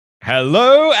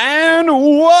Hello and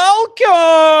welcome.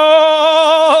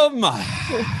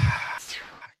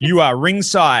 You are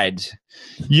ringside.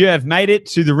 You have made it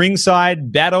to the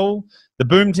ringside battle, the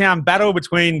Boomtown battle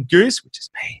between Goose, which is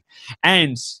me,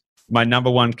 and my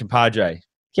number one compadre,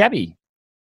 Gabby.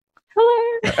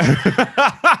 Hello.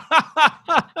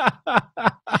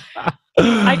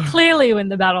 I clearly win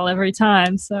the battle every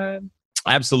time, so.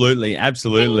 Absolutely.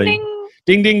 Ding,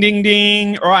 Ding, ding, ding,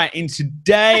 ding. All right, in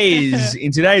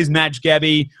today's match,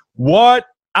 Gabby, what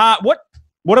are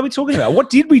we talking about?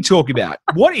 What did we talk about?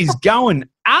 What is going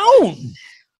on?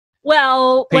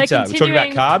 Well, Pizza. We talked about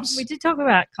carbs. We did talk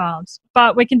about carbs,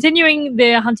 but we're continuing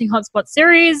the Hunting Hotspots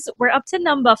series. We're up to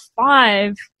number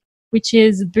 5, which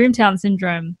is Boomtown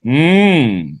Syndrome.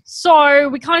 So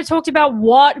we kind of talked about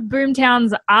what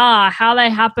Boomtowns are, how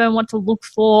they happen, what to look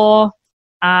for,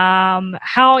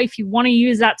 how if you want to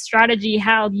use that strategy,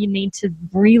 how you need to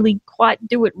really quite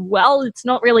do it well. It's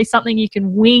not really something you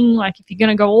can wing. Like if you're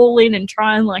going to go all in and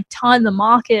try and like time the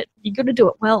market, you got to do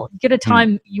it well. You got to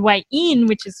time your way in,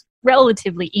 which is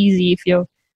relatively easy if you're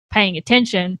paying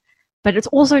attention, but it's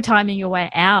also timing your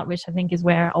way out, which I think is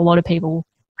where a lot of people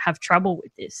have trouble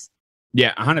with this.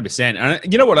 Yeah, 100%.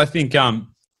 And you know what I think?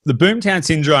 The Boomtown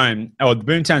Syndrome, or the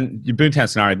Boomtown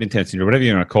scenario, Boomtown Syndrome, whatever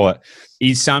you want to call it,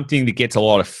 is something that gets a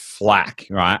lot of flack,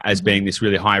 right, as being this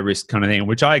really high risk kind of thing,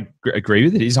 which I agree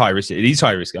with. It is high risk. It is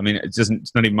high risk. I mean, it's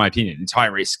not even my opinion. It's high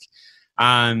risk.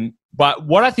 But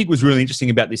what I think was really interesting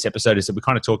about this episode is that we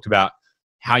kind of talked about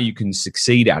how you can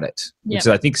succeed at it, which is,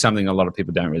 I think, something a lot of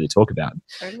people don't really talk about.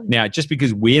 Totally. Now, just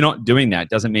because we're not doing that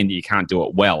doesn't mean that you can't do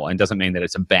it well, and doesn't mean that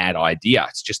it's a bad idea.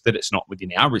 It's just that it's not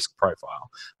within our risk profile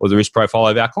or the risk profile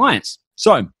of our clients.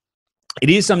 So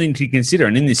it is something to consider.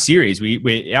 And in this series,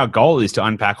 our goal is to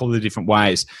unpack all the different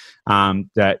ways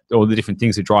that all the different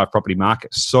things that drive property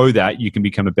markets so that you can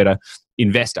become a better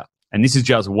investor. And this is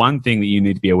just one thing that you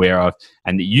need to be aware of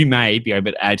and that you may be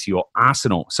able to add to your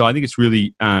arsenal. So I think it's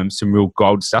really some real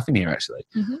gold stuff in here, actually.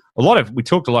 Mm-hmm. We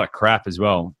talked a lot of crap as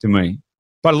well, didn't we?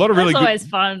 But a lot of really good. That's always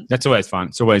fun. That's always fun.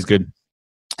 It's always good.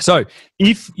 So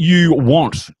if you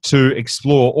want to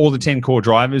explore all the 10 core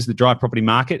drivers that drive property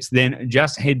markets, then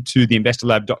just head to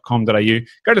theinvestorlab.com.au,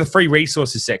 go to the free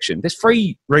resources section. There's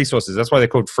free resources. That's why they're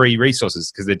called free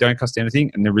resources, because they don't cost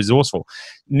anything and they're resourceful.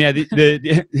 Now,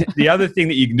 the other thing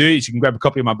that you can do is you can grab a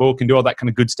copy of my book and do all that kind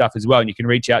of good stuff as well. And you can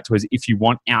reach out to us if you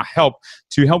want our help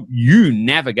to help you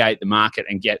navigate the market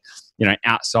and get,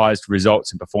 outsized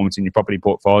results and performance in your property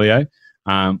portfolio.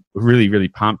 We're really, really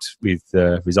pumped with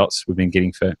the results we've been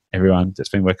getting for everyone that's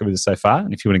been working with us so far.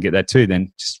 And if you want to get that too,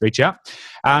 then just reach out.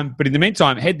 But in the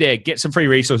meantime, head there, get some free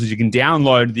resources. You can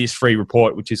download this free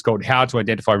report, which is called How to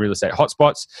Identify Real Estate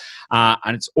Hotspots.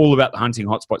 And it's all about the Hunting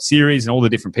Hotspot series and all the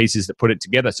different pieces that put it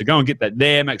together. So go and get that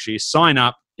there. Make sure you sign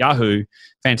up. Yahoo.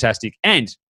 Fantastic.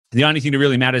 And the only thing that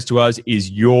really matters to us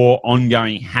is your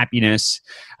ongoing happiness.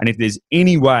 And if there's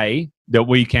any way that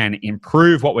we can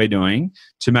improve what we're doing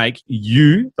to make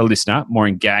you, the listener, more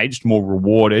engaged, more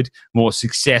rewarded, more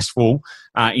successful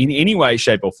in any way,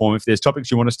 shape or form, if there's topics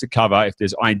you want us to cover, if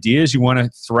there's ideas you want to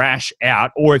thrash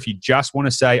out, or if you just want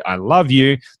to say, I love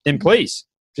you, then please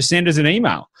just send us an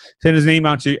email. Send us an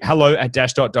email to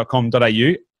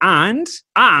hello@dashdot.com.au. And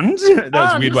that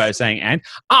was a weird way of saying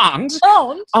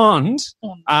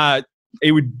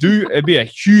it'd be a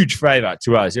huge favor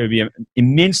to us. It would be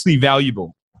immensely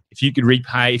valuable if you could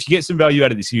repay, if you get some value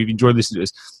out of this, if you've enjoyed listening to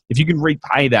us, if you can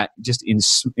repay that just in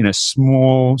a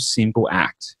small, simple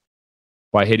act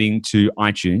by heading to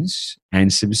iTunes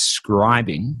and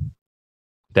subscribing,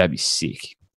 that'd be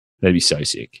sick. That'd be so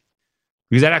sick.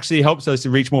 Because that actually helps us to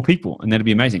reach more people, and that'd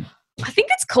be amazing. I think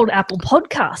it's called Apple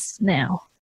Podcasts now.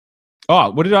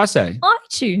 Oh, what did I say?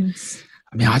 iTunes.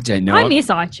 I mean, I don't know. I miss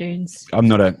iTunes. I'm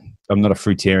not a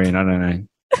fruitarian. I don't know.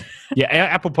 Yeah,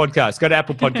 Apple Podcasts. Go to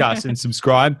Apple Podcasts and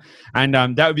subscribe, and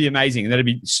that would be amazing. That'd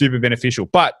be super beneficial.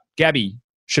 But Gabby,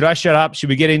 should I shut up? Should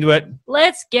we get into it?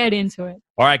 Let's get into it.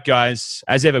 All right, guys.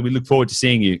 As ever, we look forward to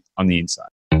seeing you on the inside.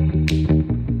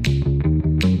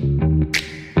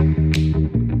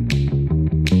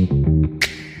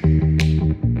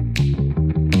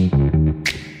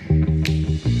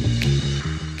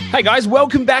 Hey guys,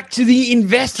 welcome back to the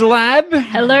Investor Lab.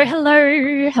 Hello.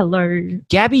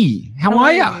 Gabby, how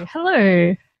are you?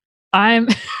 Hello. I'm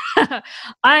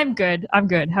good.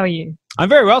 How are you? I'm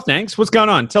very well, thanks. What's going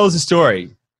on? Tell us a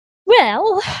story.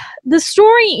 Well, the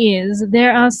story is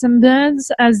there are some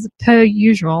birds, as per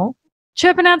usual,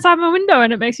 chirping outside my window,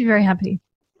 and it makes me very happy.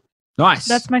 Nice.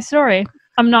 That's my story.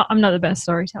 I'm not the best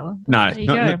storyteller. No,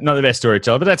 not the best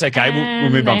storyteller, but that's okay. We'll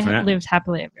move on from that. Lived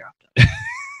happily ever after.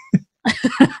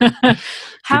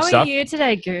 How Good are stuff. you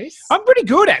today, Goose? I'm pretty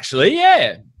good, actually.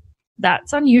 Yeah.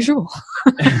 That's unusual.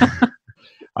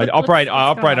 I operate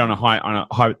going on a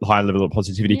high level of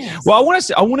positivity. Yes. Well, I want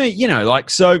to,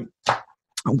 so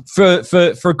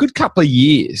for a good couple of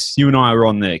years, you and I were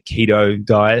on the keto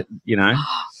diet,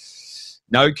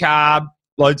 no carb,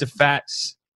 loads of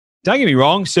fats. Don't get me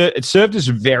wrong, it served us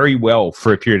very well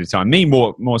for a period of time. Me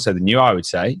more so than you, I would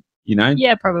say.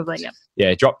 Yeah, probably. Yeah.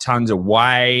 Yeah, dropped tons of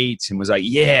weight and was like,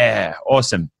 yeah,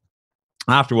 awesome.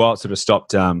 After a while, it sort of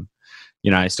stopped.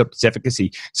 Stopped its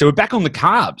efficacy. So we're back on the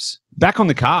carbs.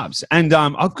 And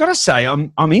I've got to say,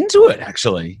 I'm into it,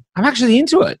 actually. I'm actually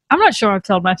into it. I'm not sure I've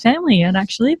told my family yet,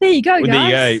 actually. There you go, Well,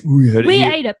 guys. there you go. We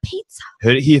ate a pizza.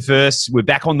 Heard it here first. We're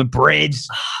back on the bread.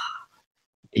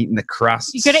 Eating the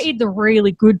crusts. You got to eat the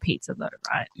really good pizza, though,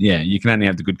 right? Yeah, you can only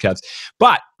have the good carbs.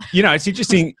 But, it's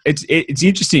interesting. It's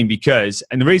interesting because,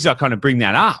 and the reason I kind of bring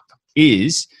that up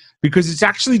is because it's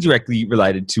actually directly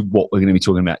related to what we're going to be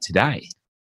talking about today.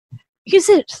 Is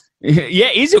it? Yeah,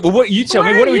 is it? Well, what you tell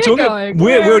me? What are we talking about?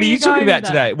 What are you talking about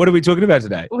today? What are we talking about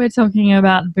today? We're talking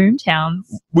about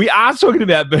boomtowns. We are talking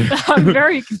about I'm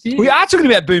very confused. We are talking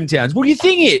about boomtowns. Well,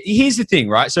 here's the thing,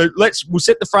 right? So we'll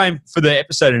set the frame for the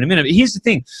episode in a minute. But here's the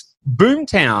thing.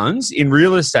 Boomtowns in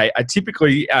real estate are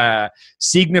typically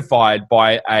signified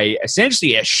by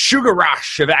essentially a sugar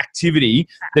rush of activity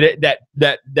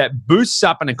that boosts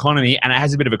up an economy and it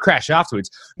has a bit of a crash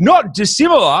afterwards. Not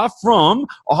dissimilar from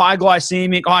a high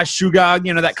glycemic, high sugar,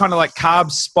 that kind of like carb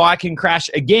spike and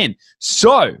crash again.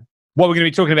 So what we're going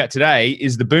to be talking about today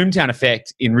is the boomtown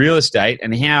effect in real estate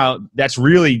and how that's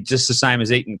really just the same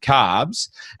as eating carbs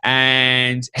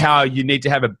and how you need to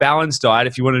have a balanced diet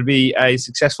if you want to be a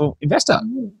successful investor.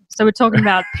 So we're talking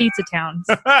about pizza towns.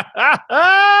 What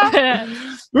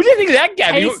do you think of that,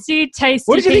 Gabby? Tasty.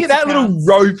 What did you think of that little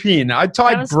rope in? I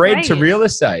tied bread great. to real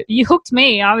estate. You hooked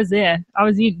me. I was there. I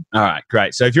was in. All right,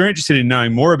 great. So if you're interested in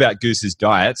knowing more about Goose's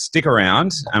diet, stick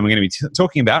around and we're going to be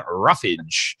talking about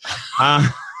roughage.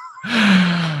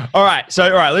 All right,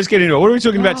 let's get into it. What are we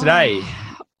talking about today?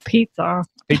 Pizza.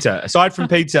 Aside from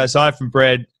pizza, aside from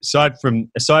bread, aside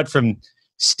from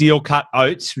steel cut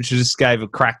oats, which I just gave a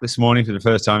crack this morning for the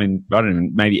first time in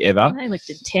maybe ever. They looked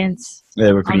intense.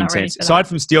 They were pretty intense. Aside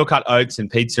from steel cut oats and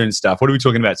pizza and stuff, what are we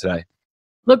talking about today?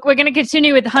 Look, we're going to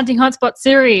continue with the Hunting Hotspot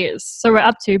series. So we're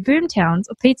up to boomtowns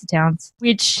or pizza towns,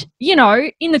 which,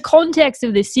 in the context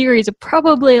of this series are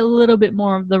probably a little bit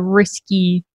more of the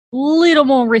little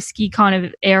more risky kind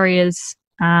of areas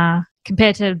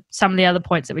compared to some of the other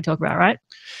points that we talk about, right?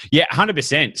 Yeah,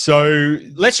 100%. So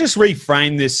let's just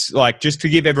reframe this, just to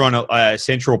give everyone a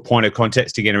central point of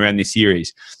context again around this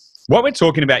series. What we're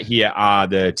talking about here are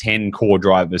the 10 core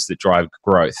drivers that drive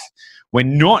growth. We're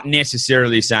not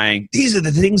necessarily saying these are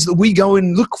the things that we go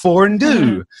and look for and do.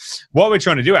 Mm-hmm. What we're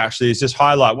trying to do actually is just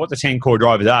highlight what the 10 core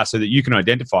drivers are so that you can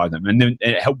identify them. And then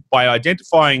by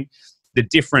identifying the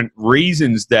different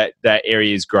reasons that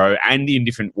areas grow and in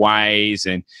different ways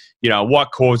and,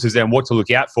 what causes them, what to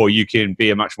look out for, you can be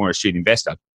a much more astute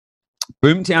investor.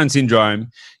 Boomtown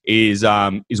syndrome is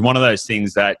one of those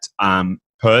things that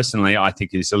personally I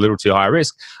think is a little too high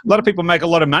risk. A lot of people make a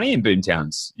lot of money in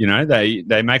boomtowns.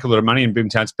 They make a lot of money in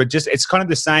boomtowns, but just it's kind of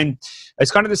the same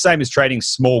as trading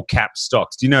small cap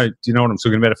stocks. Do you know what I'm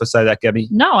talking about if I say that, Gabby?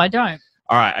 No, I don't.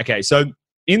 All right, okay. So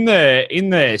in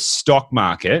the stock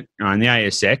market, in the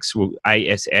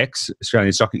ASX,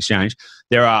 Australian Stock Exchange,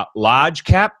 there are large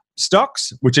cap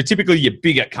stocks, which are typically your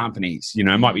bigger companies. It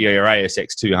might be your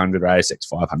ASX 200 or ASX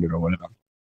 500 or whatever.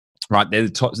 Right, they're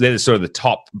sort of the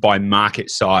top by market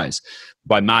size,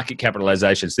 by market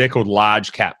capitalization. So they're called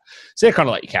large cap. So they're kind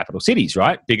of like your capital cities,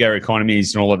 right? Bigger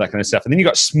economies and all of that kind of stuff. And then you've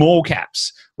got small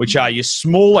caps, which are your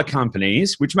smaller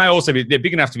companies, which may also be, they're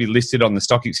big enough to be listed on the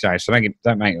stock exchange. So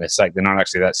don't make a mistake. They're not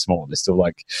actually that small. They're still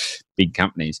like big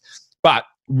companies. But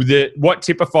what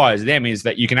typifies them is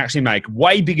that you can actually make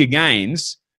way bigger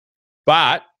gains,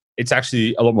 but it's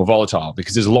actually a lot more volatile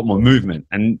because there's a lot more movement.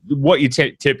 And what you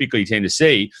typically tend to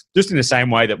see, just in the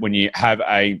same way that when you have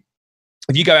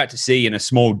if you go out to sea in a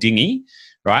small dinghy,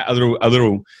 right, a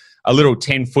little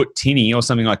 10-foot tinny or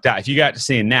something like that, if you go out to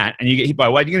sea in that and you get hit by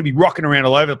a wave, you're going to be rocking around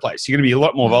all over the place. You're going to be a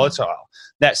lot more volatile.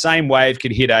 That same wave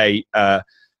could hit a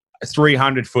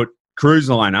 300-foot cruise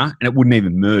liner and it wouldn't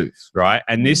even move, right?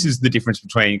 And this is the difference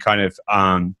between kind of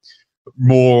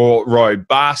more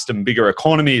robust and bigger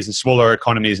economies and smaller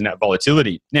economies and that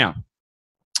volatility. Now,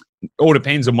 it all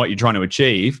depends on what you're trying to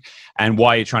achieve and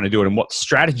why you're trying to do it and what the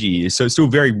strategy is. So it's still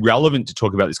very relevant to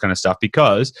talk about this kind of stuff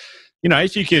because,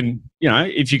 if you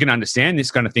can understand this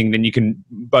kind of thing, then you can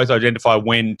both identify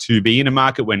when to be in a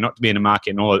market, when not to be in a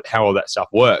market, and how all that stuff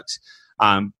works.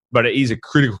 but it is a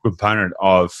critical component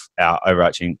of our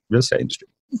overarching real estate industry.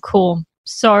 Cool.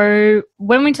 So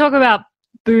when we talk about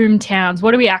boom towns,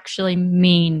 what do we actually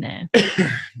mean there?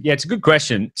 Yeah, it's a good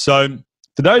question. So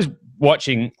for those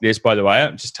watching this, by the way, I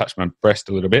just touched my breast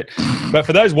a little bit, but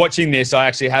for those watching this, I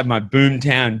actually have my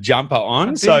boomtown jumper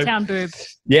on. Boomtown boob.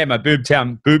 Yeah, my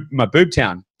boobtown.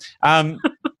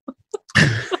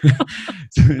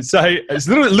 So it's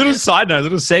a little side note, a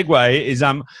little segue is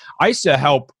I used to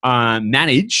help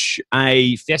manage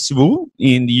a festival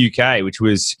in the UK, which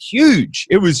was huge.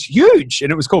 It was huge,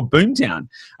 and it was called Boomtown.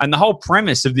 And the whole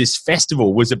premise of this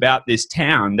festival was about this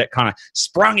town that kind of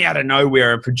sprung out of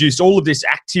nowhere and produced all of this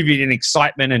activity and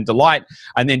excitement and delight,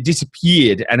 and then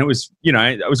disappeared. And it was,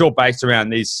 it was all based around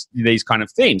these kind of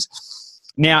themes.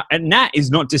 Now, and that is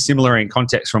not dissimilar in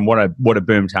context from what a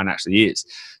boomtown actually is.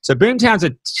 So boomtowns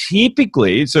are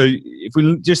typically, so if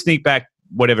we just think back,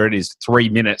 whatever it is, 3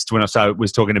 minutes to when I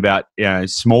was talking about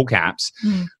small caps,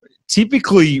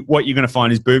 typically what you're going to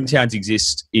find is boomtowns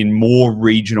exist in more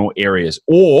regional areas,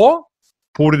 or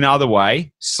put another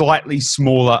way, slightly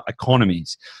smaller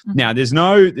economies. Now, there's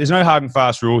no hard and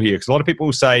fast rule here, because a lot of people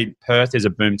will say Perth is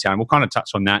a boomtown. We'll kind of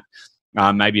touch on that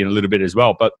maybe in a little bit as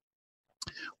well, but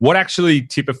what actually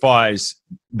typifies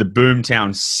the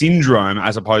boomtown syndrome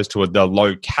as opposed to the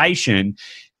location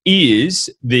is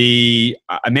the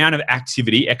amount of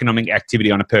activity, economic activity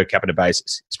on a per capita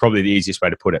basis. It's probably the easiest way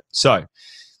to put it. So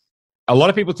a lot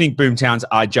of people think boomtowns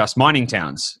are just mining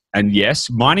towns. And yes,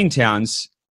 mining towns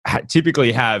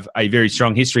typically have a very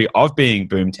strong history of being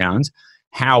boomtowns.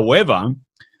 However,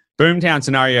 boomtown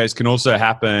scenarios can also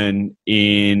happen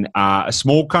in a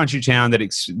small country town that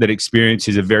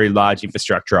experiences a very large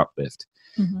infrastructure uplift.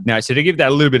 Now, so to give that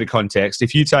a little bit of context,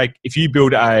 if you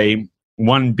build a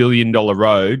 $1 billion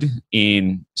road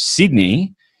in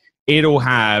Sydney, it'll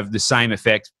have the same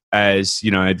effect as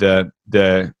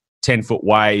the 10-foot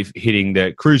wave hitting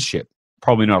the cruise ship.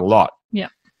 Probably not a lot. Yeah.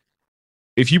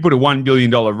 If you put a $1 billion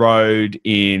road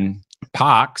in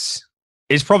Parks,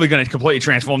 it's probably going to completely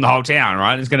transform the whole town,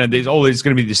 right? There's all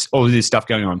of this stuff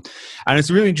going on, and it's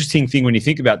a really interesting thing when you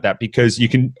think about that, because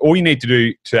all you need to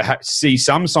do to see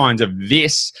some signs of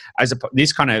this as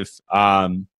this kind of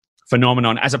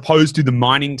phenomenon, as opposed to the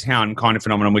mining town kind of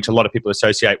phenomenon, which a lot of people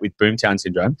associate with boomtown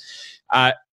syndrome,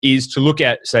 is to look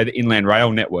at, say, the Inland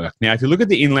Rail network. Now, if you look at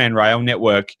the Inland Rail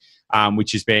network,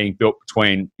 which is being built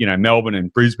between Melbourne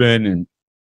and Brisbane, and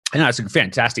it's a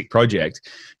fantastic project.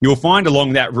 You'll find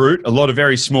along that route a lot of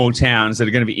very small towns that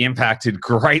are going to be impacted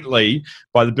greatly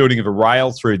by the building of a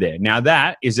rail through there. Now,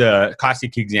 that is a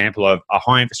classic example of a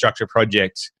high infrastructure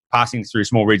project passing through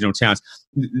small regional towns.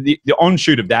 The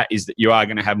onshoot of that is that you are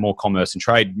going to have more commerce and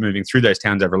trade moving through those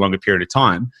towns over a longer period of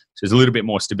time. So there's a little bit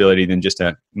more stability than just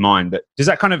a mine. But does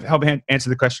that kind of help answer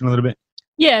the question a little bit?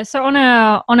 Yeah. So on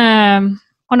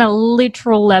a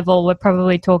literal level, we're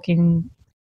probably talking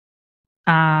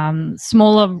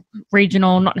smaller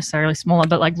regional, not necessarily smaller,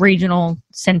 but like regional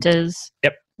centers.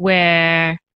 Yep.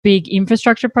 Where big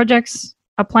infrastructure projects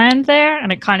are planned there,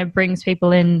 and it kind of brings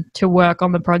people in to work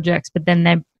on the projects, but then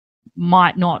they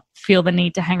might not feel the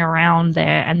need to hang around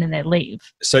there, and then they leave.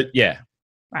 So yeah.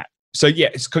 Right. So yeah,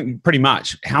 it's pretty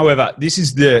much. However, this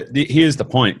is here's the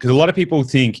point, because a lot of people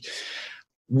think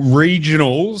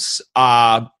regionals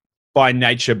are by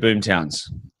nature boomtowns.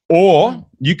 Or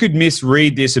you could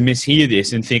misread this and mishear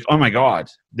this and think, oh my God,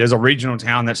 there's a regional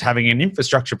town that's having an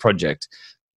infrastructure project.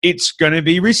 It's going to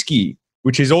be risky,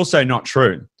 which is also not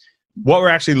true. What we're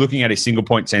actually looking at is single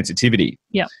point sensitivity.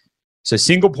 Yeah. So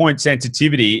single point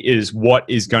sensitivity is what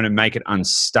is going to make it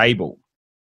unstable.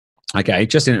 Okay,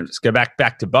 let's go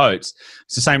back to boats.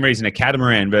 It's the same reason a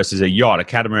catamaran versus a yacht. A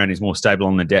catamaran is more stable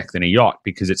on the deck than a yacht,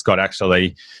 because it's got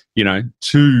actually,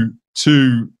 two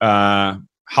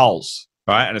hulls.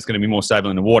 Right, and it's going to be more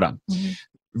stable in the water.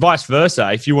 Vice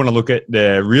versa, if you want to look at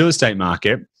the real estate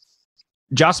market,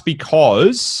 just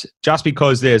because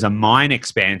there's a mine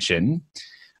expansion,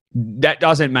 that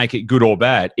doesn't make it good or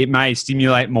bad. It may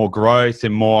stimulate more growth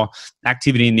and more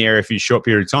activity in the area for a short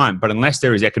period of time, but unless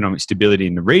there is economic stability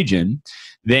in the region,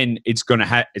 then it's going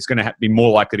to be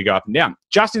more likely to go up and down.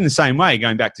 Just in the same way,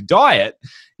 going back to diet,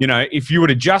 if you were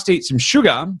to just eat some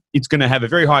sugar, it's going to have a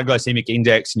very high glycemic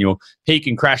index and you'll peak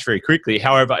and crash very quickly.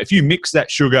 However, if you mix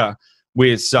that sugar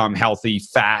with some healthy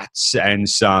fats and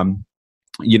some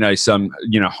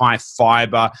high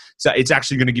fiber, so it's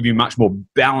actually going to give you much more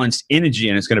balanced energy,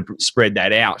 and it's going to spread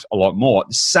that out a lot more.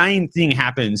 The same thing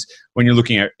happens when you're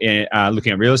looking at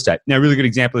real estate. Now, a really good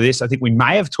example of this, I think we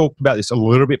may have talked about this a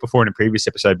little bit before in a previous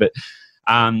episode, but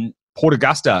Port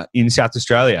Augusta in South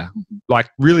Australia, like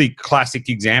really classic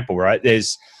example, right?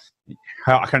 There's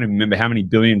I can't even remember how many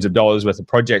billions of dollars worth of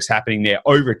projects happening there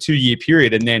over a 2-year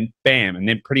period, and then bam, and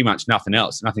then pretty much nothing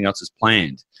else. Nothing else is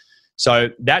planned. So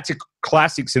that's a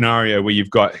classic scenario where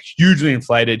you've got hugely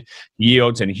inflated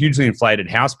yields and hugely inflated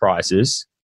house prices,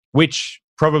 which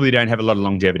probably don't have a lot of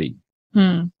longevity.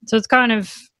 So it's kind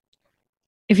of,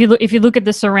 if you look at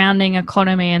the surrounding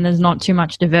economy and there's not too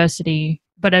much diversity,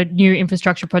 but a new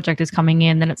infrastructure project is coming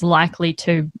in, then it's likely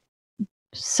to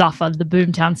suffer the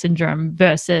boomtown syndrome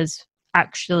versus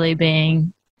actually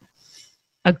being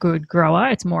a good grower.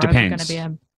 It's more going to be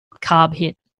a carb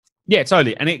hit. Yeah,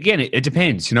 totally. And again, it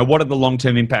depends. What are the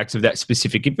long-term impacts of that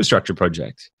specific infrastructure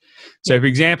project? So, for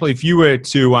example, if you were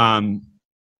to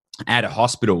add a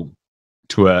hospital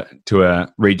to a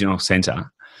regional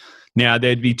centre, now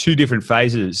there'd be 2 different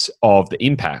phases of the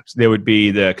impact. There would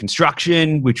be the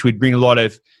construction, which would bring a lot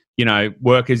of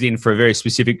workers in for a very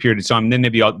specific period of time. And then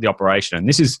there'd be the operation. And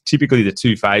this is typically the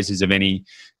 2 phases of any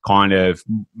one of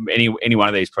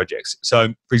these projects. So,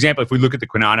 for example, if we look at the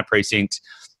Kwinana precinct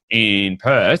in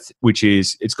Perth,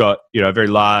 it's got very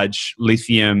large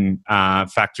lithium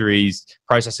factories,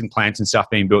 processing plants and stuff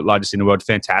being built, largest in the world,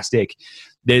 fantastic.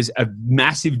 There's a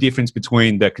massive difference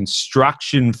between the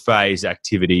construction phase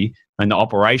activity and the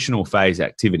operational phase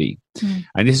activity.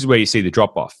 And this is where you see the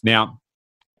drop-off. Now,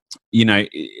 and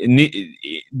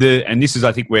this is,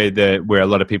 I think, where a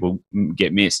lot of people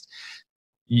get missed.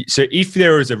 So if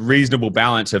there is a reasonable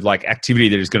balance of activity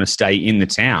that is going to stay in the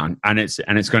town and it's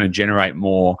going to generate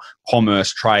more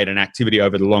commerce, trade, and activity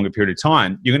over the longer period of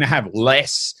time, you're going to have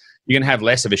less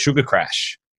of a sugar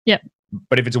crash. Yep.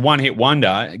 But if it's a one-hit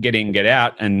wonder, get in, get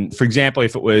out, and for example,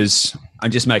 if it was, I'm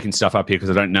just making stuff up here because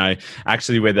I don't know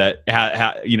actually whether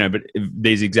but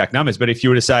these exact numbers. But if you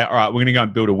were to say, all right, we're going to go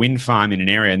and build a wind farm in an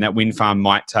area, and that wind farm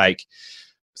might take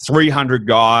 300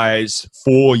 guys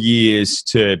 4 years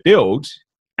to build,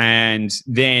 and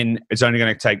then it's only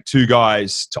going to take 2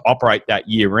 guys to operate that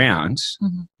year round,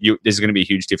 there's going to be a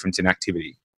huge difference in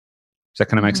activity. Does that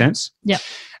kind of make sense? Yeah.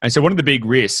 And so one of the big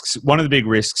risks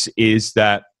is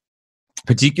that,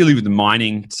 particularly with the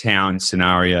mining town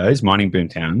scenarios, mining boom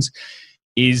towns,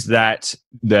 is that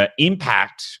the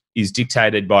impact is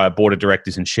dictated by a board of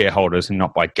directors and shareholders and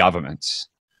not by governments.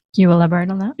 Can you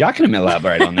elaborate on that? Yeah, I can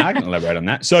elaborate on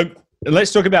that. So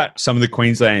let's talk about some of the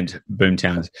Queensland boom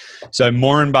towns. So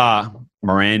Moranbah,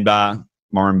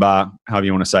 however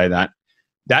you want to say that.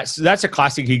 That's a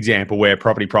classic example where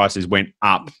property prices went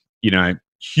up,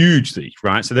 hugely,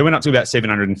 right? So they went up to about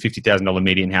 $750,000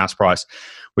 median house price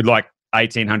with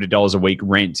 $1,800 a week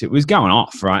rent. It was going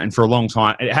off, right? And for a long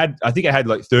time, I think it had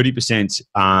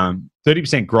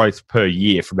 30% growth per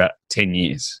year for about 10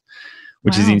 years,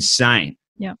 which is insane.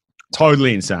 Yeah.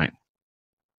 Totally insane.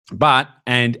 But,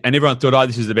 and everyone thought,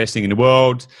 this is the best thing in the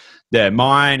world. The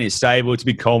mine is stable. It's a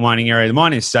big coal mining area. The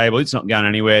mine is stable. It's not going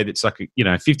anywhere. It's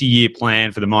 50-year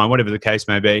plan for the mine, whatever the case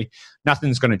may be.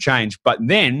 Nothing's going to change. But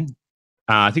then,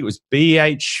 I think it was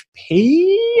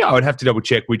BHP. I would have to double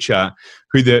check who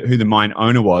the mine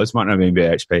owner was. Might not have been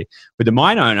BHP, but the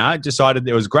mine owner decided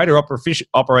there was greater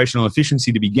operational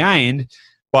efficiency to be gained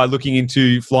by looking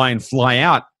into fly in, fly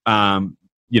out.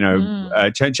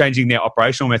 Changing their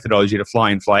operational methodology to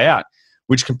fly in, fly out,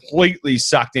 which completely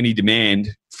sucked any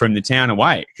demand from the town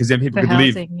away because then people could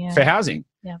live for housing.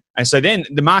 Yeah. And so then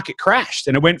the market crashed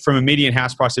and it went from a median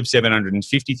house price of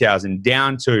 $750,000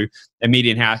 down to a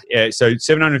median house. So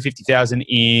 $750,000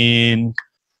 in,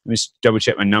 let me just double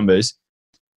check my numbers.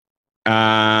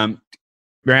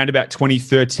 Around about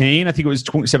 2013, I think it was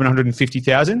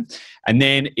 750,000. And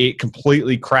then it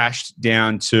completely crashed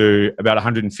down to about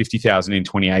 150,000 in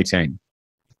 2018.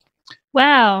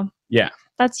 Wow. Yeah.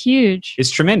 That's huge. It's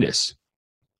tremendous.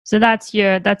 So that's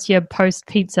your post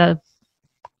pizza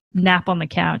nap on the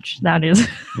couch. That is.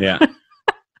 Yeah.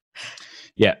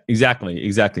 Yeah,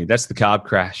 exactly. That's the carb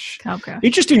crash.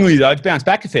 Interestingly, though, it's bounced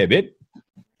back a fair bit.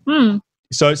 Hmm.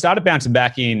 So it started bouncing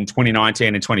back in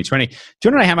 2019 and 2020. Do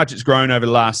you want to know how much it's grown over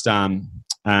the last 12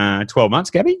 months,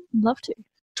 Gabby? I'd love to.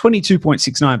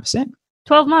 22.69%.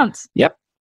 12 months? Yep.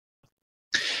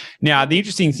 Now, the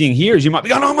interesting thing here is you might be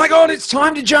going, oh my God, it's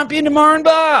time to jump into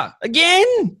Moranbah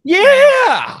again?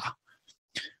 Yeah.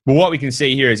 Well, what we can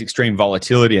see here is extreme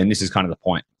volatility, and this is kind of the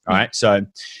point. All right, so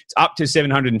it's up to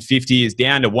 750, it's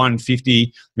down to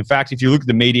 150. In fact, if you look at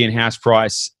the median house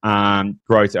price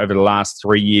growth over the last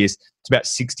 3 years, it's about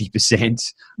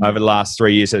 60% over the last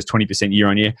 3 years. So it's 20% year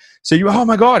on year. So oh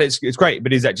my God, it's great.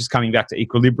 But is that just coming back to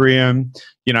equilibrium?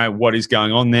 What is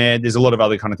going on there? There's a lot of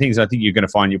other kind of things. I think you're going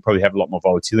to find you'll probably have a lot more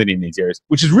volatility in these areas,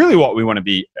 which is really what we want to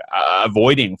be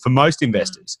avoiding for most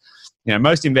investors.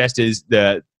 Most investors,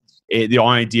 the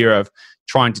idea of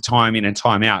trying to time in and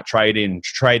time out, trade in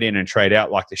and trade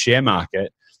out like the share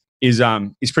market is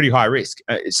pretty high risk.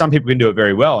 Some people can do it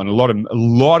very well, and a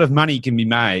lot of money can be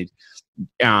made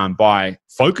by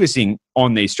focusing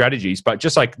on these strategies. But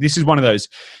just like this is one of those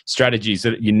strategies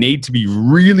that you need to be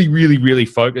really, really, really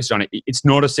focused on. It's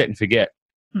not a set and forget.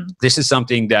 This is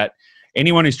something that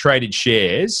anyone who's traded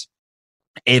shares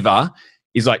ever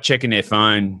is like checking their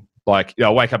phone. Like,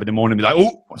 I'll wake up in the morning and be like,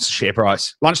 oh, what's the share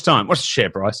price? Lunchtime, what's the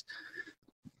share price?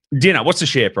 Dinner, what's the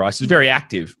share price? It's very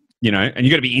active, and you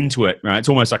got to be into it, right? It's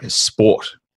almost like a sport.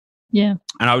 Yeah.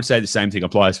 And I would say the same thing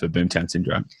applies for Boomtown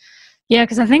Syndrome. Yeah,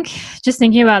 because I think just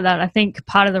thinking about that, I think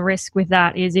part of the risk with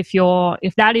that is if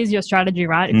that is your strategy,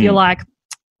 right? If you're like,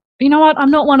 you know what, I'm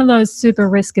not one of those super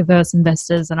risk averse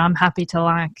investors, and I'm happy to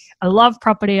I love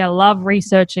property, I love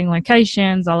researching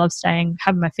locations, I love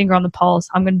having my finger on the pulse.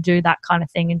 I'm going to do that kind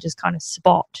of thing and just kind of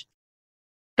spot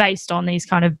based on these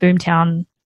kind of Boomtown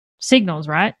signals,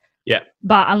 right? Yeah.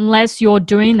 But unless you're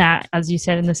doing that, as you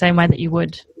said, in the same way that you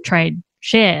would trade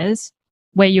shares,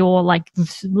 where you're like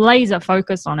laser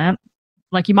focused on it,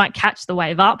 like you might catch the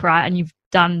wave up, right? And you've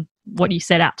done what you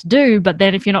set out to do, but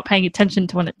then if you're not paying attention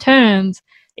to when it turns,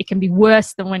 it can be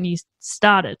worse than when you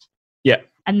started. Yeah.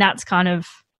 And that's kind of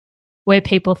where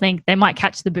people think they might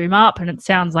catch the boom up and it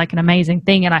sounds like an amazing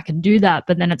thing and I can do that.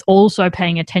 But then it's also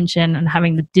paying attention and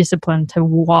having the discipline to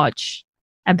watch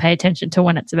and pay attention to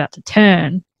when it's about to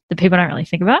turn that people don't really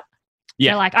think about.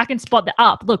 Yeah. They're like, I can spot the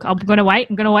up. Look, I'm going to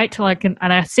wait till I can,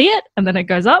 and I see it, and then it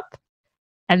goes up.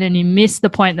 And then you miss the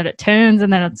point that it turns,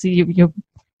 and then it's you're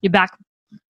back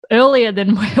earlier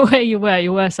than where you were.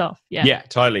 You're worse off. Yeah,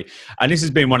 totally. And this has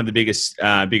been one of the biggest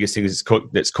things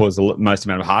that's caused the most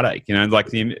amount of heartache.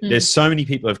 There's so many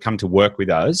people who have come to work with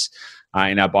us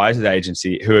in our buyers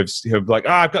agency who have like,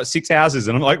 oh, I've got 6 houses,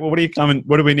 and I'm like, well, what do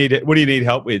you need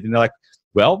help with? And they're like,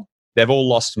 well, they've all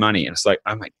lost money. And it's like,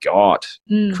 oh my God,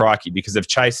 crikey, because they've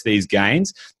chased these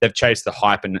gains. They've chased the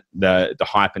hype and the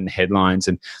hype and the headlines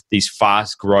and these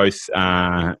fast growth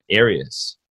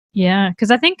areas. Yeah,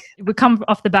 because I think we come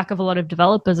off the back of a lot of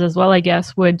developers as well, I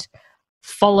guess, would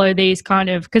follow these kind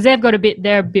of, because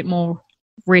they're a bit more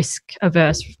risk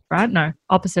averse, right? No,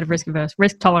 opposite of risk averse,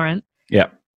 risk tolerant. Yeah.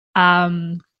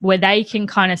 Where they can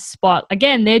kind of spot,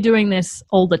 again, they're doing this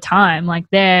all the time. Like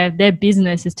their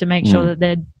business is to make sure that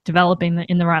they're developing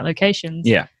in the right locations.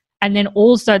 Yeah. And then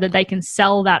also that they can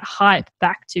sell that hype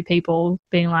back to people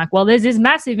being like, well, there's this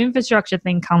massive infrastructure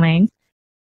thing coming.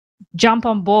 Jump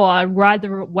on board, ride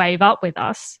the wave up with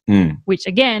us, which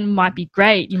again might be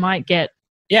great. You might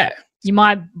you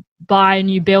might buy a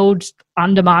new build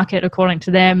under market according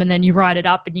to them, and then you ride it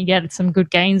up and you get some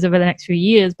good gains over the next few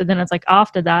years. But then it's like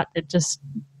after that, it just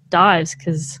dies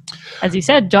because, as you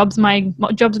said, jobs may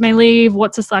leave.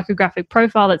 What's a psychographic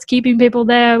profile that's keeping people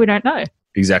there? We don't know.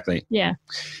 Exactly. Yeah.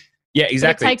 Yeah,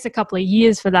 exactly. But it takes a couple of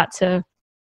years for that to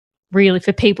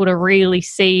for people to really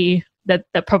see that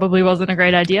probably wasn't a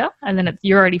great idea. And then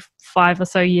you're already 5 or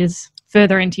so years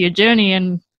further into your journey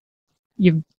and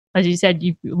you've, as you said,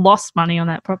 you've lost money on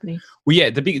that property. Well, yeah,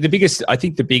 the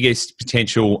biggest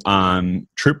potential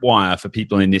tripwire for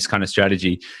people in this kind of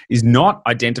strategy is not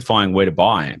identifying where to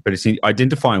buy, but it's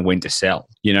identifying when to sell.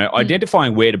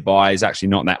 Identifying where to buy is actually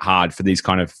not that hard for this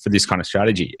kind of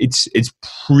strategy. It's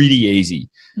pretty easy.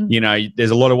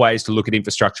 There's a lot of ways to look at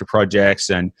infrastructure projects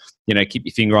and keep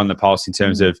your finger on the pulse in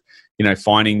terms of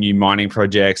finding new mining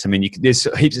projects. I mean, there's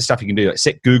heaps of stuff you can do, like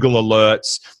set Google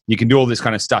alerts. You can do all this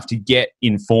kind of stuff to get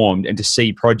informed and to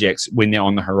see projects when they're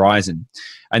on the horizon.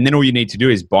 And then all you need to do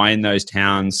is buy in those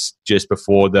towns just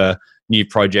before the new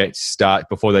projects start,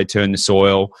 before they turn the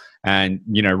soil, and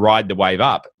ride the wave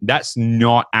up. That's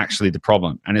not actually the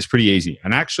problem, and it's pretty easy.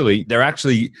 And actually, they're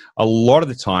actually a lot of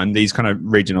the time these kind of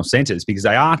regional centres, because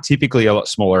they are typically a lot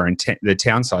smaller, and the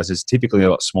town size is typically a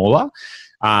lot smaller.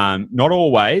 Not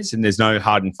always, and there's no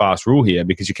hard and fast rule here,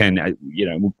 because you can,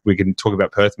 we can talk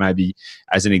about Perth maybe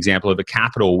as an example of a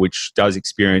capital which does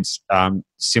experience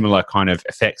similar kind of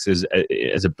effects as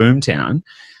a boom town.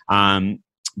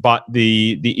 But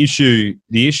the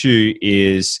issue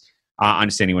is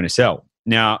understanding when to sell.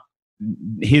 Now,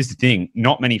 here's the thing: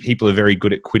 not many people are very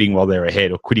good at quitting while they're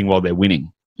ahead or quitting while they're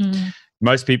winning.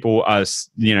 Most people are,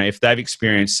 if they've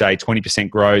experienced, say, 20%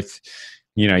 growth,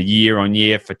 year on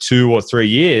year for 2 or 3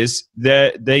 years,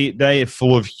 they are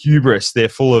full of hubris. They're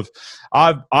full of,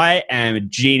 I am a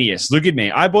genius. Look at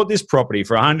me. I bought this property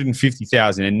for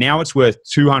 $150,000 and now it's worth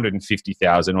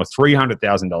 $250,000 or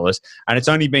 $300,000, and it's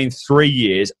only been 3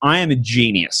 years. I am a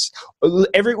genius.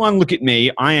 Everyone look at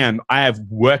me. I have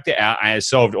worked it out. I have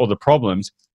solved all the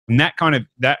problems. And that kind of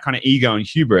ego and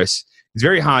hubris is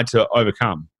very hard to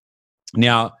overcome.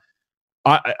 Now,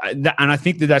 And I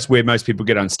think that's where most people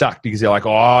get unstuck, because they're like,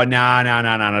 oh,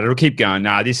 no, it'll keep going.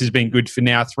 No, this has been good for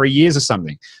now 3 years or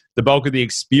something. The bulk of the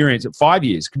experience at 5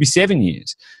 years, could be 7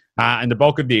 years. And the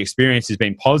bulk of the experience has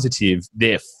been positive.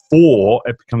 Therefore,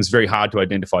 it becomes very hard to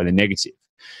identify the negative.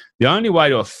 The only way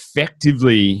to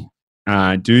effectively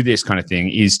do this kind of thing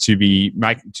is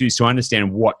to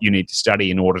understand what you need to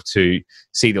study in order to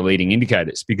see the leading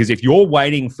indicators. Because if you're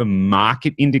waiting for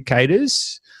market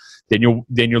indicators, then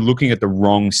you're looking at the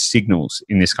wrong signals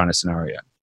in this kind of scenario.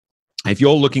 If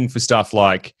you're looking for stuff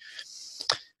like,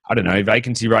 I don't know,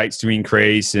 vacancy rates to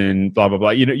increase and blah blah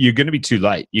blah, you're going to be too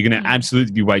late. You're going to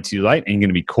absolutely be way too late, and you're going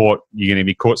to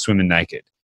be caught swimming naked.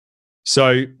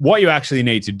 So what you actually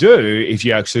need to do, if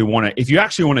you actually want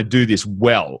to do this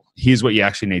well, here's what you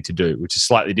actually need to do, which is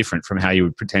slightly different from how you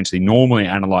would potentially normally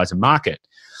analyze a market.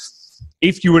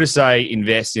 If you were to say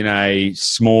invest in a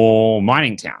small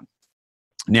mining town,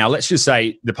 now let's just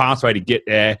say the pathway to get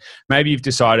there, maybe you've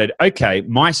decided, okay,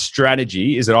 my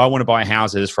strategy is that I want to buy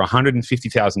houses for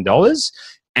 $150,000,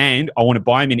 and I want to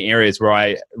buy them in areas where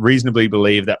I reasonably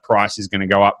believe that price is going to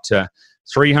go up to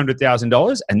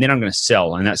 $300,000, and then I'm going to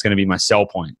sell, and that's going to be my sell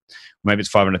point. Maybe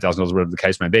it's $500,000, whatever the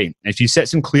case may be. And if you set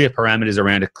some clear parameters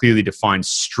around a clearly defined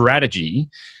strategy,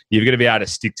 you're going to be able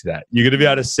to stick to that. You're going to be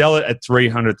able to sell it at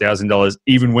 $300,000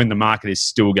 even when the market is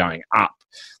still going up.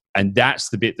 And that's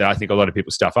the bit that I think a lot of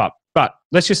people stuff up. But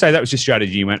let's just say that was your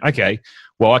strategy. You went, okay,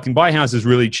 well, I can buy houses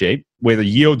really cheap where the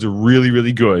yields are really,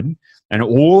 really good, and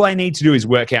all I need to do is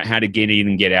work out how to get in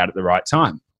and get out at the right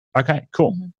time. Okay,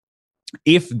 cool. Mm-hmm.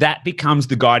 If that becomes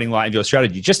the guiding light of your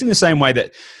strategy, just in the same way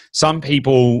that some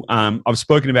people, I've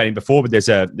spoken about him before, but there's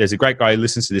a great guy who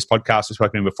listens to this podcast. I've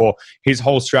spoken to him before. His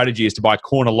whole strategy is to buy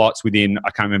corner lots within,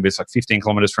 I can't remember, it's like 15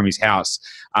 kilometers from his house,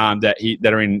 that he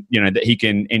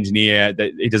can engineer.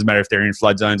 That it doesn't matter if they're in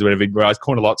flood zones or whatever. He buys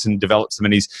corner lots and develops them,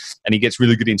 and he gets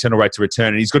really good internal rates of return.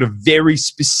 And he's got a very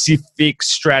specific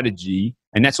strategy,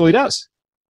 and that's all he does.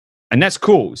 And that's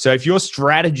cool. So if your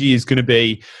strategy is going to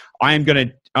be, I'm going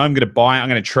to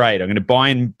trade, I'm going to buy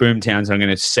in boom towns, I'm going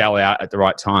to sell out at the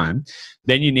right time,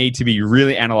 then you need to be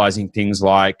really analyzing things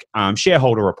like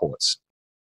shareholder reports.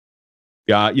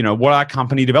 What are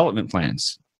company development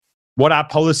plans? What are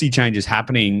policy changes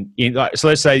happening in? So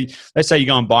let's say you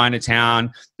go and buy in a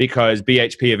town because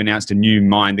BHP have announced a new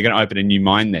mine. They're going to open a new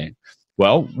mine there.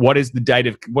 Well, what date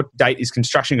is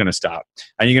construction going to start?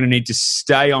 And you're going to need to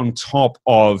stay on top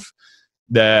of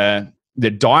the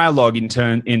dialogue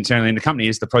internally in the company.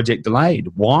 Is the project delayed?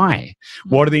 Why?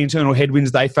 What are the internal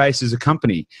headwinds they face as a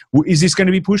company? Is this going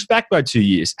to be pushed back by 2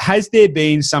 years? Has there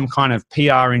been some kind of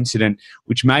PR incident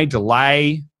which may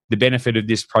delay the benefit of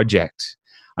this project?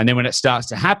 And then when it starts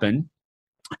to happen,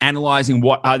 analyzing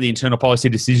what are the internal policy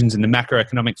decisions and the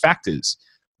macroeconomic factors.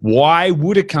 Why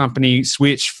would a company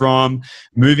switch from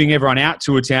moving everyone out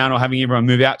to a town or having everyone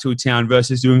move out to a town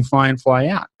versus doing fly in, fly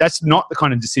out? That's not the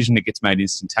kind of decision that gets made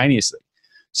instantaneously.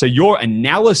 So your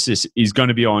analysis is going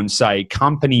to be on, say,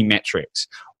 company metrics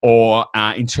or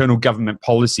internal government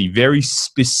policy very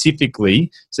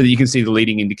specifically, so that you can see the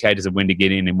leading indicators of when to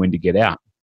get in and when to get out.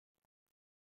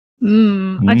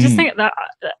 I just think that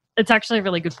it's actually a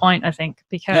really good point, I think,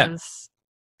 because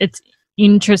it's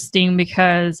interesting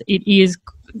because it is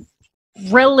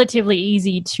relatively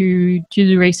easy to do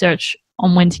the research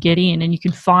on when to get in, and you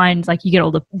can find, like, you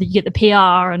get the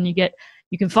PR and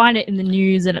you can find it in the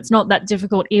news, and it's not that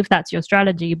difficult if that's your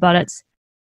strategy. But it's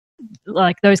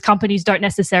like those companies don't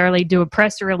necessarily do a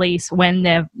press release when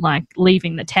they're like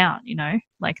leaving the town,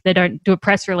 like they don't do a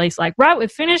press release like, right,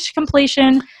 we've finished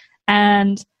completion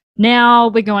and now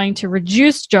we're going to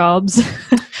reduce jobs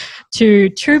to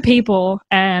 2 people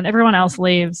and everyone else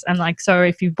leaves. And like, so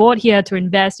if you bought here to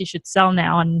invest, you should sell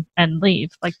now and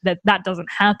leave. Like that doesn't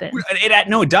happen.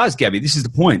 No, it does, Gabby. This is the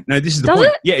point. No, this is the point.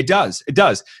 It? Yeah, it does. It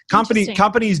does.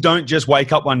 Companies don't just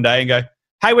wake up one day and go,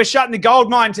 hey, we're shutting the gold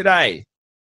mine today.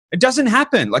 It doesn't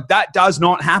happen. Like, that does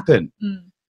not happen.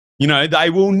 They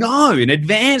will know in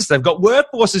advance. They've got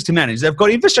workforces to manage. They've got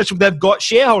infrastructure. They've got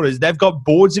shareholders. They've got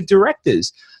boards of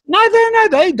directors. No,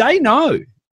 they know.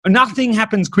 Nothing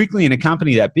happens quickly in a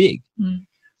company that big,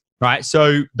 right?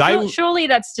 So surely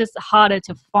that's just harder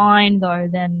to find, though,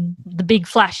 than the big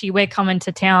flashy "we're coming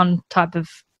to town" type of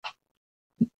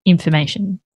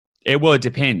information. Well, it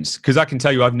depends, because I can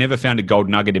tell you I've never found a gold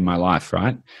nugget in my life,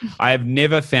 right? I have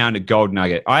never found a gold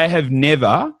nugget. I have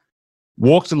never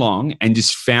walked along and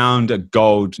just found a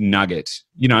gold nugget,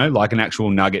 like an actual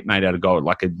nugget made out of gold,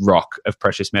 like a rock of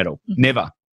precious metal.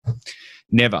 Never.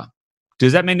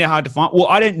 Does that mean they're hard to find? Well,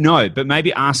 I don't know, but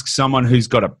maybe ask someone who's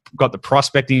got the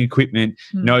prospecting equipment,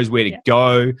 knows where to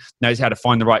go, knows how to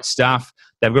find the right stuff.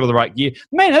 They've got all the right gear.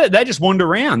 Man, they just wander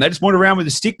around. They just wander around with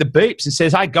a stick that beeps and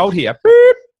says, "Hey, gold here."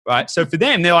 Beep. Right? So for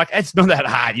them, they're like, it's not that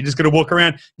hard. You just got to walk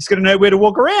around. You just got to know where to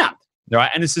walk around.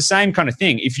 Right? And it's the same kind of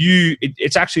thing.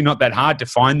 It's actually not that hard to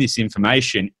find this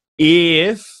information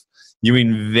if you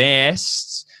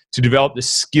invest to develop the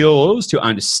skills to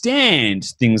understand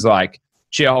things like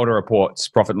shareholder reports,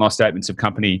 profit and loss statements of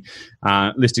company,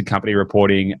 listed company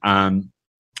reporting,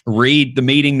 read the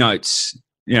meeting notes,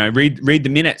 read the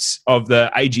minutes of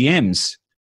the AGMs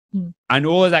and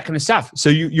all of that kind of stuff. So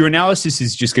your analysis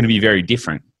is just going to be very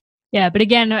different. Yeah, but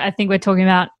again, I think we're talking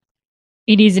about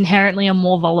it is inherently a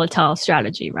more volatile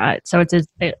strategy, right? So it's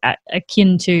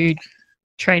akin to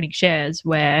trading shares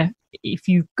where if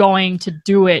you're going to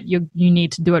do it, you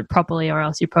need to do it properly or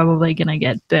else you're probably going to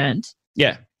get burnt.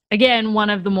 Yeah. Again, one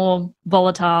of the more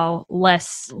volatile,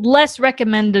 less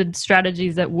recommended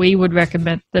strategies that we would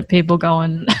recommend that people go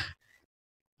and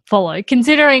follow,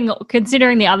 considering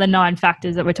the other 9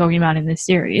 factors that we're talking about in this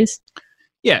series.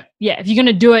 Yeah. Yeah, if you're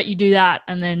going to do it, you do that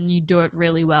and then you do it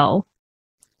really well.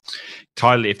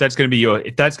 Totally. If that's going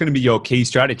to be your key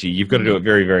strategy, you've got to do it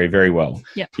very, very, very well.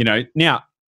 Yeah.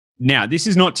 Now this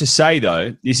is not to say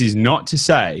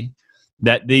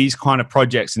that these kind of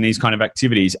projects and these kind of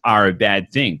activities are a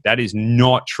bad thing. That is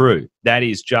not true. That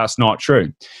is just not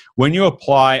true. When you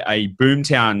apply a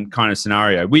boomtown kind of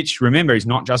scenario, which remember is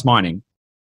not just mining,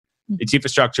 it's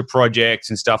infrastructure projects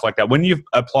and stuff like that. When you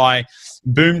apply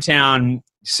boomtown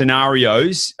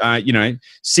scenarios,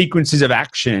 sequences of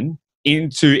action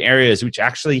into areas which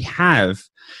actually have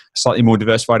a slightly more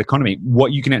diversified economy,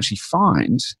 what you can actually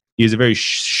find is a very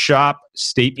sharp,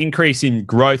 steep increase in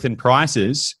growth and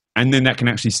prices, and then that can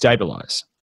actually stabilize.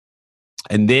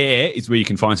 And there is where you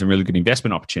can find some really good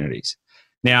investment opportunities.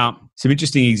 Now, some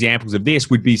interesting examples of this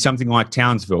would be something like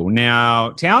Townsville.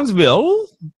 Now, Townsville,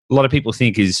 a lot of people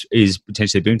think is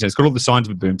potentially a boomtown. It's got all the signs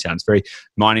of a boomtown. It's very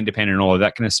mine independent and all of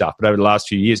that kind of stuff. But over the last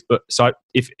few years, so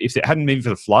if it hadn't been for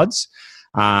the floods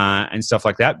and stuff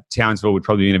like that, Townsville would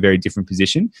probably be in a very different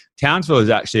position. Townsville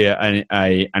is actually an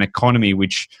economy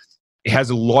which has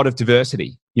a lot of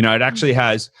diversity. It actually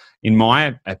has, in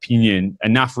my opinion,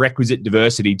 enough requisite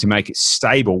diversity to make it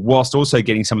stable whilst also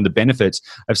getting some of the benefits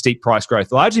of steep price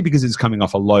growth, largely because it's coming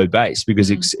off a low base, because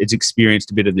it's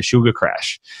experienced a bit of the sugar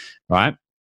crash, right?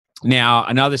 Now,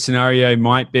 another scenario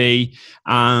might be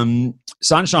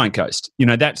Sunshine Coast.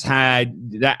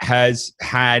 That has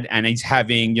had and is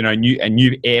having a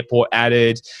new airport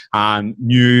added,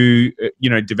 new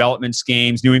development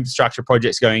schemes, new infrastructure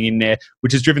projects going in there,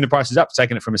 which has driven the prices up,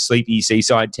 taking it from a sleepy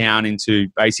seaside town into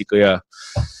basically a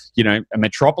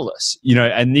metropolis.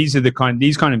 And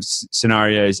these kind of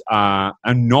scenarios are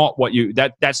not what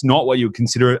that's not what you would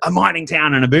consider a mining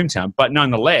town and a boom town, but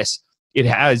nonetheless. It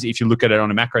has, if you look at it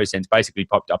on a macro sense, basically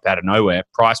popped up out of nowhere.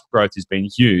 Price growth has been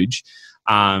huge.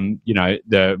 One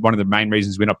of the main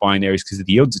reasons we're not buying there is because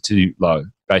the yields are too low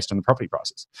based on the property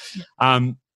prices.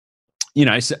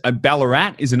 Yeah. So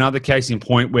Ballarat is another case in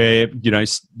point where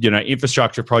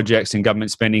infrastructure projects and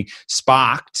government spending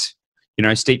sparked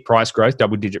steep price growth,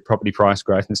 double-digit property price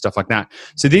growth and stuff like that.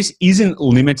 So this isn't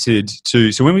limited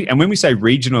to... So when we say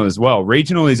regional as well,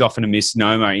 regional is often a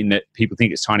misnomer in that people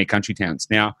think it's tiny country towns.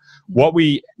 Now, what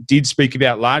we did speak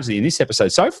about largely in this episode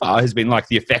so far has been like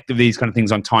the effect of these kind of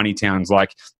things on tiny towns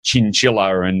like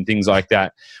Chinchilla and things like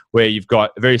that, where you've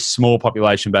got a very small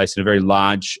population base and a very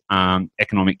large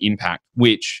economic impact,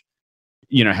 which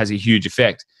has a huge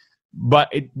effect.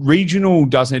 But regional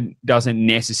doesn't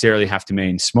necessarily have to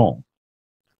mean small.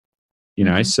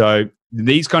 So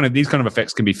these kind of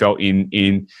effects can be felt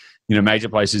in major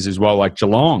places as well, like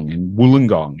Geelong and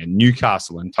Wollongong and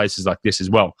Newcastle and places like this as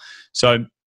well. So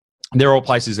they're all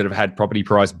places that have had property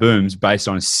price booms based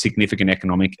on significant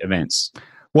economic events.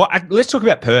 Well, let's talk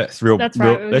about Perth. Let's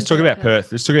talk about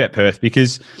Perth. Let's talk about Perth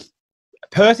because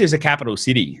Perth is a capital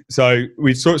city. So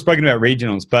we've sort of spoken about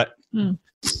regionals, but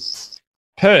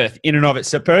Perth in and of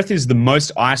itself, Perth is the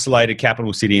most isolated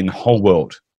capital city in the whole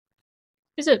world.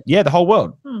 Is it? Yeah, the whole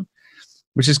world,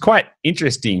 which is quite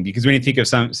interesting because when you think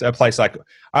of a place like,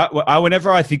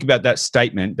 whenever I think about that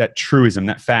statement, that truism,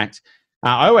 that fact,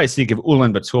 I always think of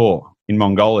Ulaanbaatar in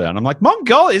Mongolia. And I'm like,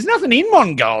 Mongolia? There's nothing in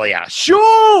Mongolia.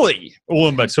 Surely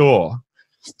Ulaanbaatar.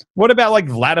 What about like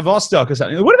Vladivostok or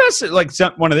something? What about like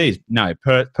one of these? No,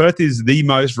 Perth is the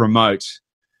most remote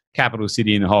capital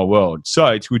city in the whole world.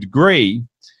 So to a degree,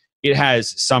 it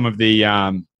has some of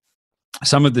the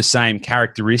same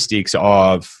characteristics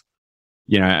of,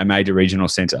 a major regional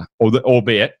centre,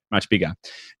 albeit much bigger.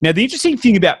 Now, the interesting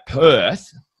thing about Perth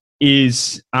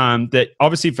is that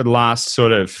obviously for the last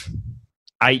sort of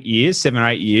 7 or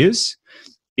 8 years,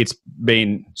 it's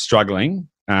been struggling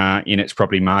in its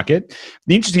property market.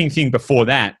 The interesting thing before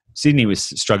that, Sydney was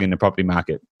struggling in the property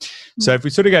market. So if we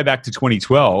sort of go back to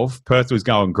 2012, Perth was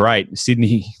going great.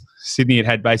 Sydney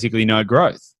had basically no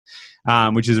growth,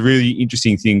 which is a really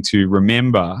interesting thing to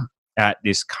remember at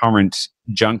this current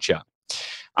juncture,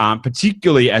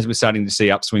 particularly as we're starting to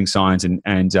see upswing signs and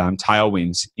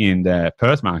tailwinds in the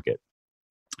Perth market.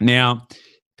 Now,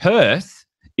 Perth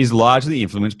is largely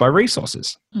influenced by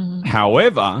resources. Mm-hmm.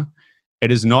 However,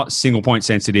 it is not single point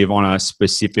sensitive on a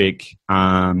specific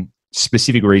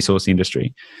resource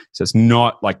industry. So it's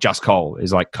not like just coal.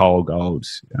 It's like coal, gold,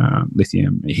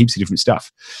 lithium, heaps of different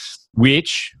stuff,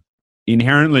 which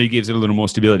inherently gives it a little more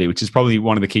stability, which is probably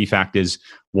one of the key factors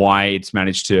why it's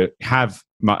managed to have,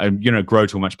 grow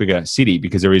to a much bigger city,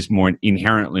 because there is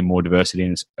inherently more diversity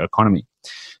in its economy.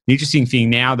 The interesting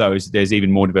thing now, though, is there's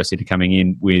even more diversity coming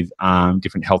in with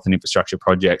different health and infrastructure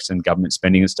projects and government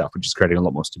spending and stuff, which is creating a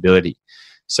lot more stability.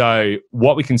 So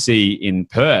what we can see in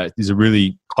Perth is a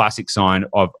really classic sign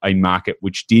of a market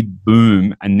which did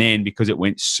boom, and then because it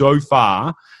went so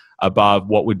far above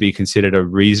what would be considered a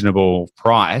reasonable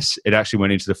price, it actually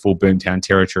went into the full boomtown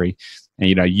territory, and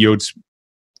yields,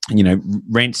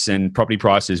 rents and property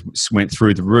prices went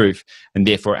through the roof, and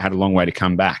therefore it had a long way to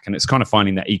come back. And it's kind of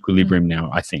finding that equilibrium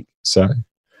now, I think. So,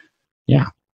 yeah.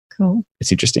 Cool.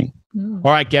 It's interesting.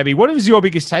 All right, Gabby, what was your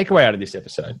biggest takeaway out of this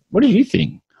episode? What do you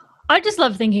think? I just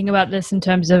love thinking about this in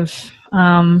terms of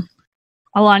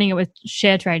aligning it with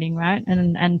share trading, right?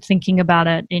 And thinking about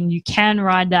it, and you can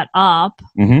ride that up,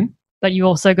 but you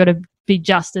also got to be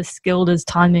just as skilled as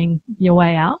timing your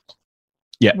way out.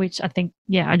 Yeah. Which I think,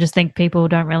 I just think people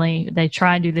don't really, they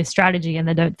try and do this strategy and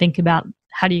they don't think about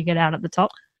how do you get out at the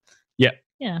top. Yeah.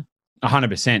 Yeah.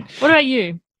 100%. What about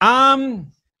you?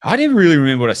 I didn't really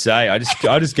remember what I say. I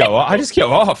just go off. I just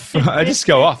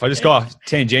go off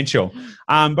tangential.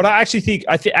 But I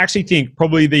actually think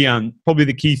probably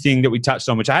the key thing that we touched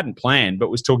on, which I hadn't planned, but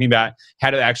was talking about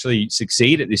how to actually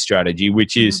succeed at this strategy,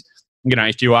 which is,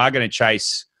 if you are going to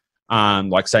chase,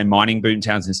 like say mining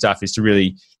boomtowns and stuff, is to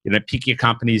really, pick your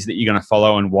companies that you're going to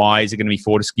follow and why. Is it going to be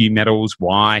Fortescue Metals?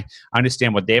 Why?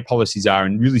 Understand what their policies are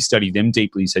and really study them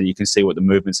deeply so that you can see what the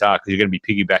movements are, because you're going to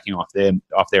be piggybacking off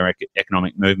their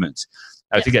economic movements.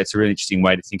 I think that's a really interesting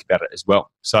way to think about it as well.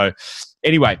 So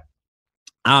anyway,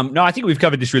 no, I think we've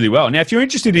covered this really well. Now, if you're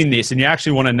interested in this and you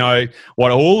actually want to know what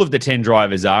all of the 10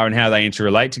 drivers are and how they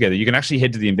interrelate together, you can actually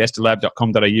head to the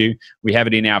investorlab.com.au. We have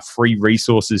it in our free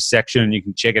resources section. You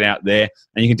can check it out there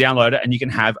and you can download it and you can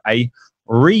have a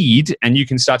read and you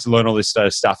can start to learn all this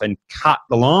stuff and cut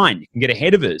the line. You can get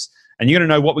ahead of us and you're going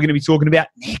to know what we're going to be talking about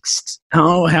next.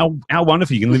 Oh, how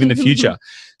wonderful. You can live in the future.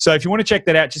 So if you want to check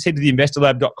that out, just head to the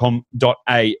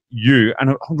investorlab.com.au. And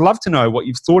I'd love to know what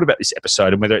you've thought about this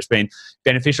episode and whether it's been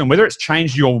beneficial and whether it's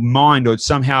changed your mind or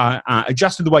somehow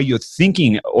adjusted the way you're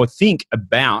thinking or think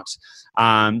about,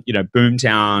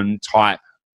 boomtown type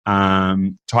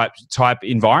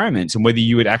environments, and whether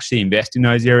you would actually invest in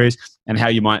those areas and how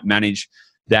you might manage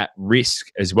that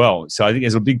risk as well. So I think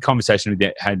there's a big conversation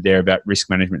we had there about risk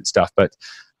management stuff, but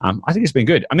I think it's been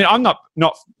good. I mean, I'm not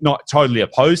totally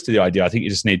opposed to the idea. I think you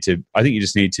just need to.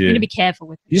 You're be careful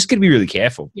with it. You just got to be really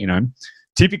careful.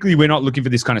 Typically we're not looking for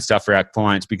this kind of stuff for our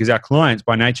clients, because our clients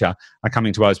by nature are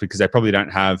coming to us because they probably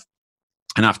don't have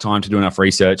enough time to do enough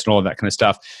research and all of that kind of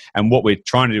stuff. And what we're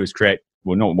trying to do is create.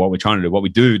 Well, not what we're trying to do. What we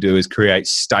do is create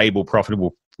stable,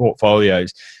 profitable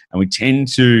portfolios, and we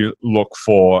tend to look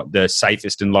for the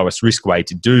safest and lowest risk way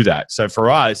to do that. So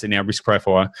for us, in our risk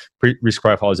profile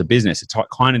as a business, it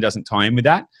kind of doesn't tie in with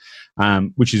that,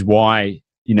 which is why,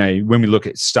 when we look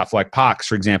at stuff like parks,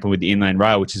 for example, with the inland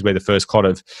rail, which is where the first clot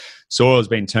of soil has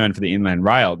been turned for the inland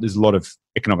rail, there's a lot of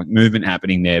economic movement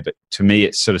happening there. But to me,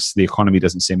 it's sort of the economy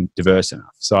doesn't seem diverse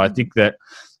enough. So I think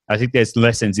there's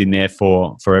lessons in there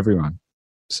for everyone.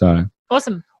 So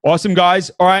awesome, guys.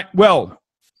 All right. Well,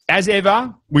 as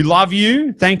ever, we love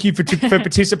you. Thank you for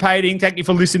participating. Thank you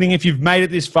for listening. If you've made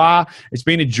it this far, it's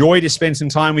been a joy to spend some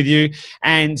time with you.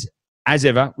 And as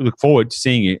ever, we look forward to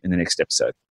seeing you in the next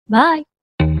episode. Bye.